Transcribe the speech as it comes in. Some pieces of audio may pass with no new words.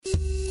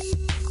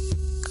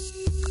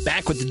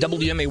Back with the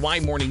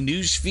WMAY morning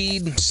news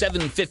feed,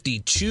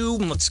 7:52.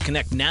 Let's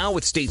connect now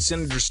with State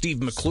Senator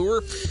Steve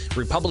McClure,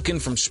 Republican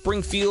from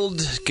Springfield.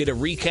 Get a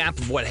recap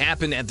of what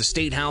happened at the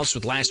State House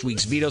with last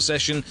week's veto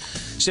session.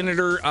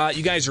 Senator,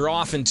 you guys are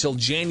off until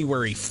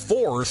January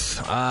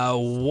 4th.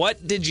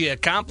 What did you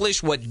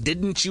accomplish? What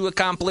didn't you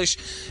accomplish?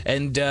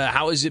 And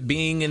how is it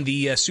being in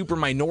the super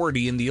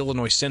minority in the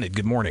Illinois Senate?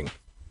 Good morning.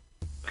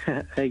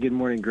 Hey, good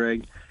morning,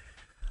 Greg.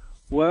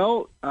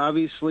 Well,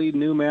 obviously,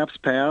 new maps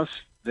passed.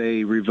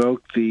 They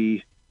revoked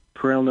the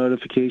parental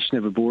notification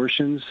of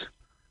abortions.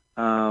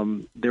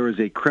 There was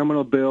a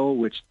criminal bill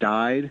which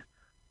died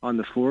on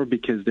the floor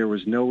because there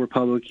was no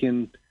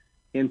Republican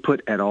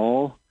input at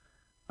all.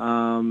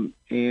 And,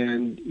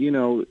 you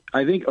know,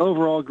 I think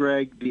overall,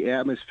 Greg, the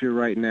atmosphere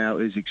right now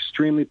is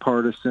extremely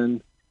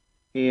partisan.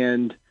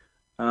 And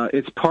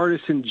it's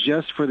partisan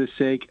just for the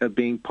sake of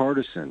being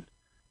partisan.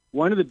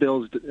 One of the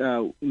bills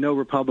no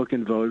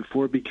Republican voted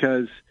for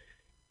because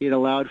it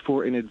allowed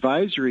for an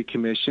advisory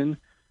commission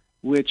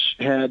which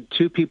had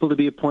two people to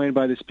be appointed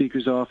by the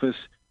Speaker's office,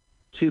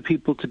 two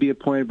people to be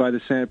appointed by the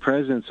Senate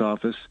President's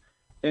office,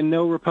 and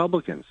no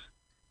Republicans.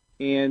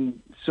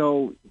 And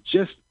so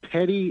just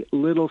petty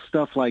little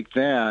stuff like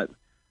that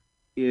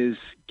is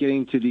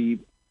getting to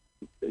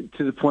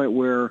the point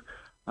where,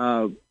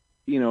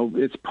 you know,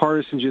 it's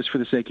partisan just for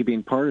the sake of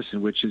being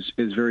partisan, which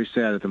is very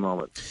sad at the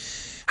moment.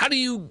 How do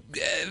you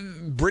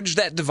bridge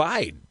that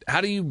divide?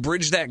 How do you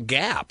bridge that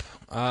gap,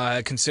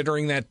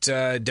 considering that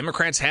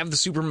Democrats have the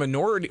super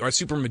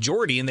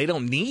majority and they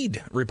don't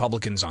need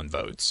Republicans on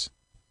votes?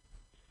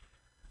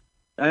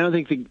 I don't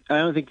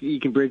think you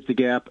can bridge the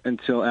gap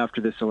until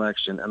after this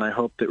election, and I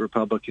hope that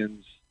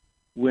Republicans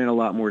win a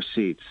lot more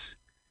seats.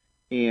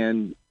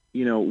 And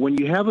you know, when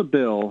you have a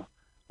bill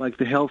like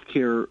the health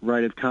care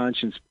right of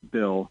conscience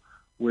bill,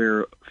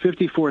 where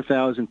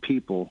 54,000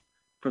 people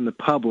from the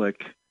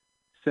public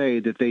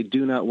say that they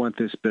do not want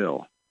this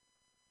bill.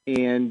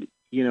 And,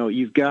 you know,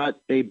 you've got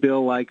a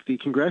bill like the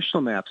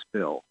Congressional Maps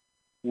bill,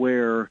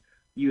 where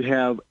you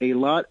have a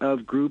lot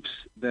of groups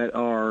that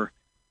are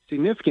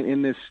significant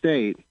in this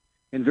state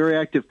and very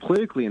active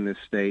politically in this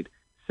state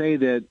say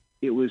that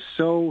it was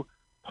so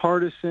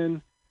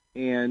partisan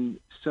and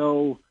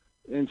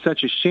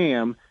such a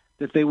sham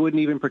that they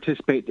wouldn't even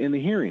participate in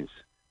the hearings.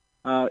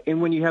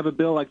 And when you have a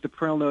bill like the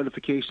parental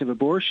notification of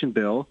abortion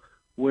bill,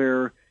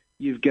 where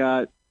you've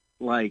got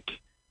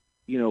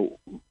you know,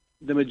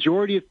 the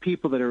majority of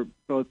people that are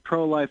both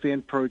pro-life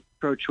and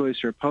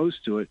pro-choice are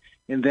opposed to it,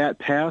 and that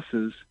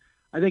passes,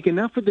 I think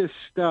enough of this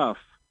stuff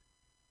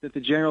that the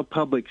general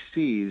public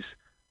sees,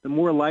 the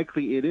more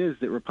likely it is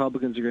that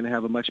Republicans are going to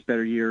have a much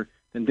better year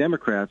than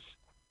Democrats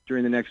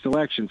during the next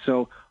election.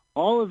 So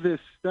all of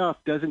this stuff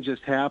doesn't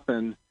just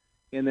happen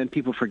and then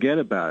people forget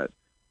about it.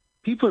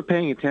 People are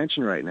paying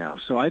attention right now.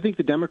 So I think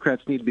the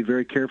Democrats need to be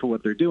very careful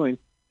what they're doing.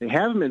 They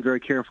haven't been very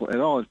careful at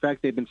all. In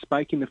fact, they've been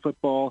spiking the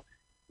football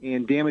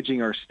and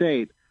damaging our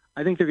state.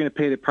 I think they're going to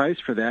pay the price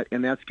for that,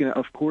 and that's going to,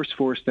 of course,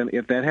 force them,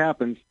 if that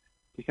happens,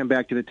 to come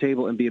back to the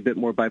table and be a bit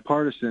more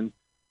bipartisan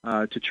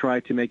to try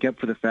to make up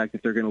for the fact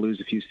that they're going to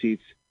lose a few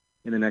seats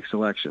in the next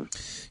election.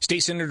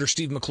 State Senator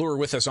Steve McClure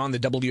with us on the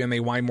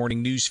WMAY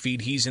morning news feed.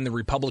 He's in the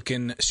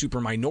Republican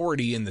super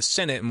minority in the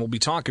Senate, and we'll be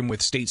talking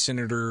with State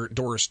Senator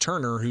Doris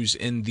Turner, who's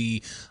in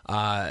the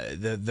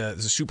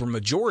super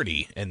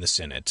majority in the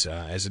Senate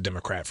as a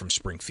Democrat from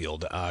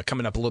Springfield,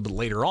 coming up a little bit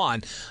later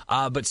on.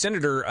 But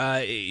Senator,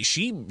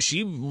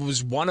 she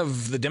was one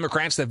of the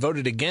Democrats that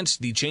voted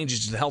against the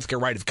changes to the Healthcare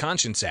Right of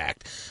Conscience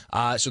Act.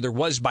 So there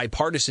was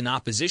bipartisan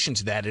opposition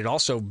to that. It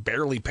also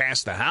barely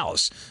passed the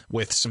House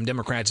with some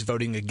Democrats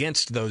voting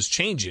against those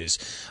changes.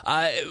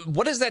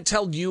 What does that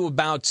tell you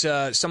about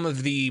some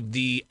of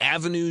the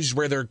avenues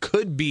where there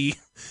could be,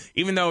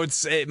 even though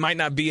it might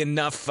not be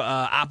enough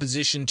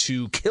opposition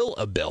to kill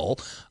a bill,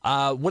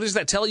 what does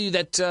that tell you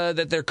that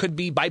there could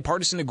be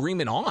bipartisan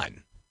agreement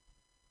on?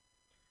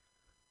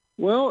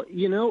 Well,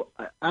 you know,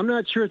 I'm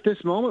not sure at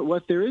this moment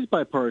what there is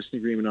bipartisan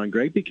agreement on,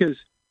 Greg, because,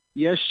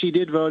 yes, she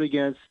did vote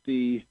against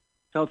the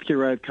healthcare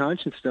right of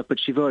conscience stuff, but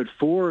she voted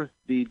for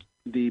the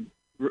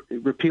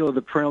repeal of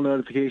the parental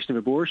notification of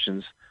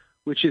abortions,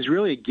 which is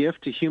really a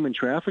gift to human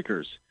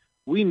traffickers.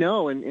 We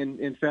know, and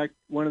in fact,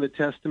 one of the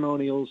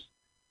testimonials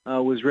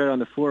was read on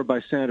the floor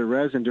by Senator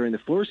Rezin during the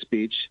floor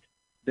speech,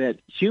 that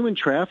human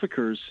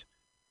traffickers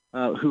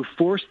who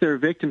force their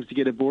victims to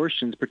get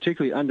abortions,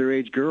 particularly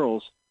underage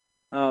girls,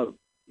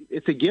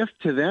 it's a gift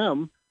to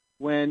them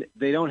when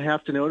they don't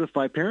have to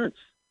notify parents.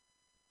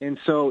 And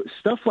so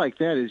stuff like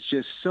that is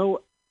just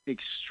so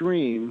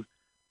extreme.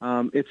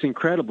 It's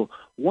incredible.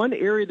 One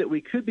area that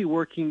we could be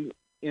working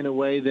in a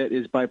way that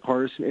is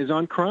bipartisan is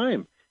on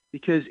crime,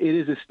 because it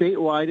is a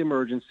statewide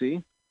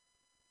emergency.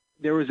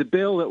 There was a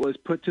bill that was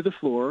put to the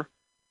floor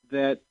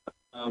that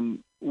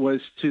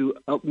was to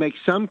make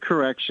some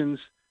corrections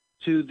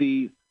to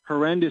the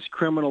horrendous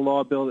criminal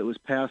law bill that was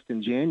passed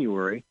in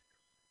January.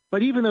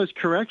 But even those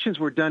corrections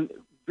were done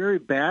very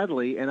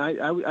badly, and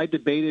I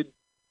debated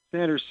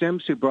Senator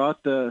Sims, who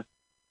brought the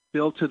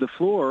bill to the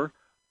floor,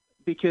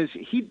 because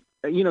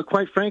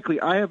quite frankly,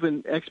 I have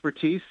an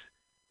expertise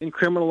in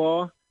criminal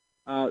law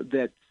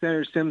that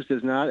Senator Sims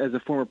does not as a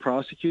former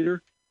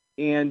prosecutor.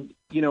 And,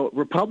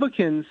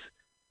 Republicans,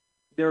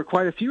 there are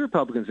quite a few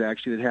Republicans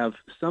actually that have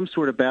some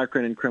sort of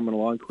background in criminal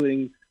law,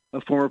 including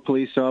a former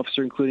police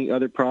officer, including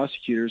other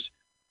prosecutors.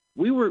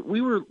 We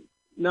were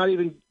not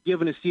even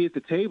given a seat at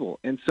the table.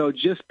 And so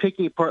just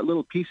picking apart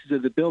little pieces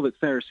of the bill that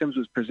Senator Sims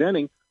was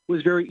presenting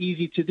was very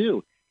easy to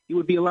do. It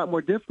would be a lot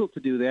more difficult to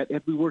do that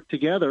if we worked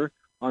together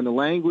on the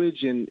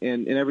language and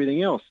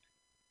everything else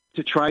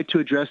to try to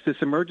address this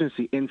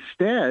emergency.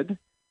 Instead,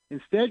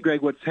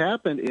 Greg, what's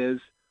happened is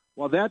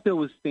while that bill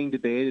was being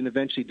debated and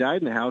eventually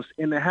died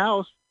in the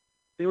House,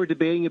 they were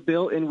debating a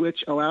bill in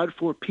which allowed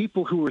for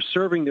people who were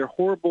serving their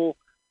horrible,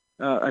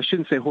 I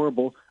shouldn't say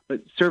horrible,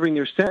 but serving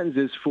their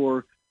sentences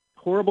for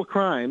horrible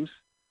crimes,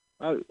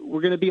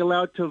 were going to be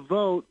allowed to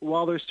vote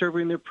while they're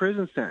serving their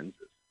prison sentences.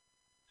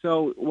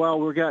 So while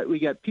we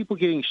got people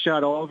getting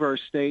shot all over our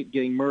state,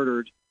 getting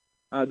murdered,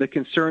 the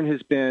concern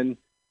has been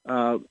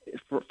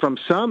from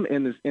some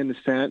in the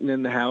Senate and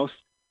in the House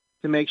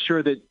to make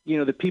sure that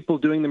the people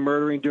doing the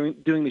murdering,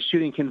 doing the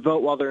shooting, can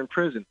vote while they're in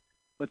prison.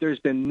 But there's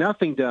been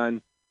nothing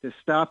done to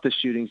stop the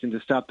shootings and to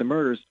stop the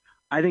murders.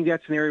 I think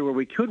that's an area where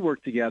we could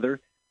work together,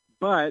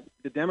 but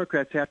the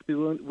Democrats have to be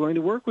willing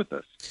to work with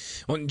us.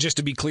 Well, just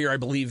to be clear, I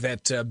believe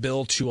that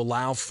bill to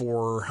allow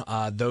for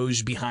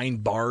those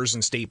behind bars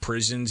in state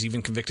prisons,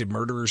 even convicted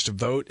murderers, to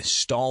vote,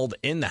 stalled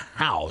in the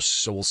House.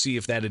 So we'll see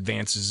if that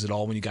advances at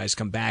all when you guys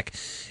come back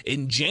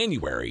in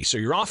January. So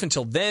you're off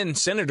until then,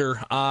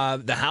 Senator.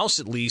 The House,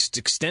 at least,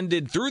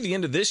 extended through the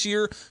end of this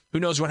year. Who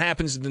knows what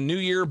happens in the new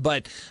year?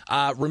 But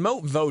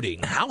remote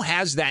voting, how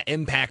has that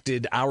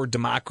impacted our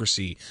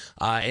democracy?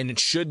 And it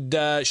should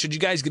you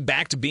guys get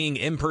back to being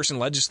in-person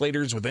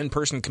legislators with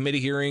in-person committee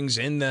hearings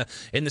in the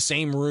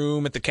same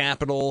room at the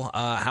Capitol?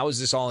 How has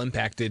this all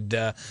impacted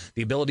the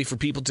ability for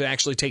people to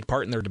actually take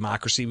part in their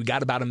democracy? We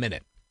got about a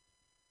minute.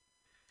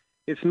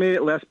 It's made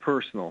it less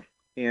personal,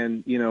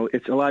 and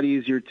it's a lot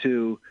easier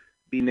to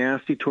be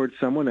nasty towards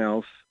someone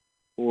else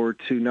or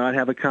to not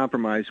have a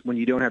compromise when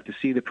you don't have to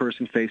see the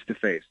person face to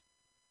face.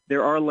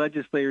 There are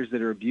legislators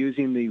that are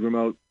abusing the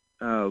remote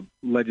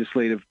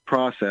legislative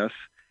process,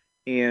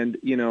 and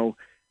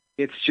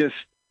it's just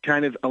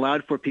kind of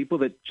allowed for people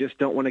that just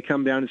don't want to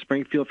come down to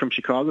Springfield from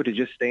Chicago to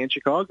just stay in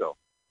Chicago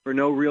for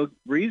no real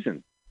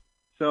reason.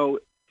 So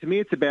to me,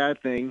 it's a bad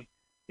thing.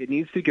 It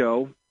needs to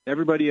go.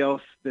 Everybody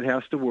else that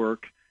has to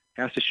work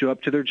has to show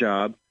up to their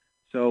job.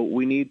 So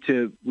we need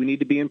to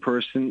be in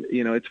person.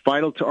 It's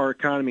vital to our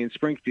economy in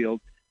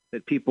Springfield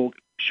that people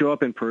show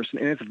up in person,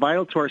 and it's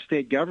vital to our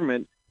state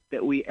government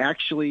that we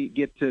actually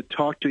get to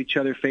talk to each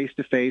other face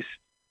to face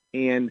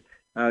and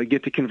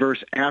get to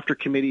converse after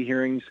committee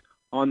hearings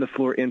on the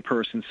floor in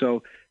person.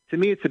 So to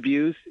me, it's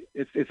abused.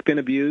 It's been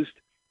abused.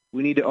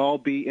 We need to all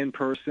be in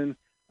person.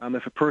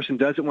 If a person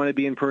doesn't want to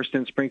be in person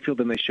in Springfield,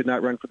 then they should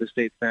not run for the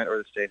state Senate or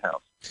the state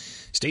House.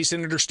 State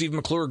Senator Steve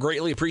McClure,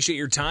 greatly appreciate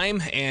your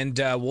time, and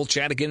we'll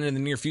chat again in the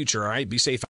near future. All right, be safe.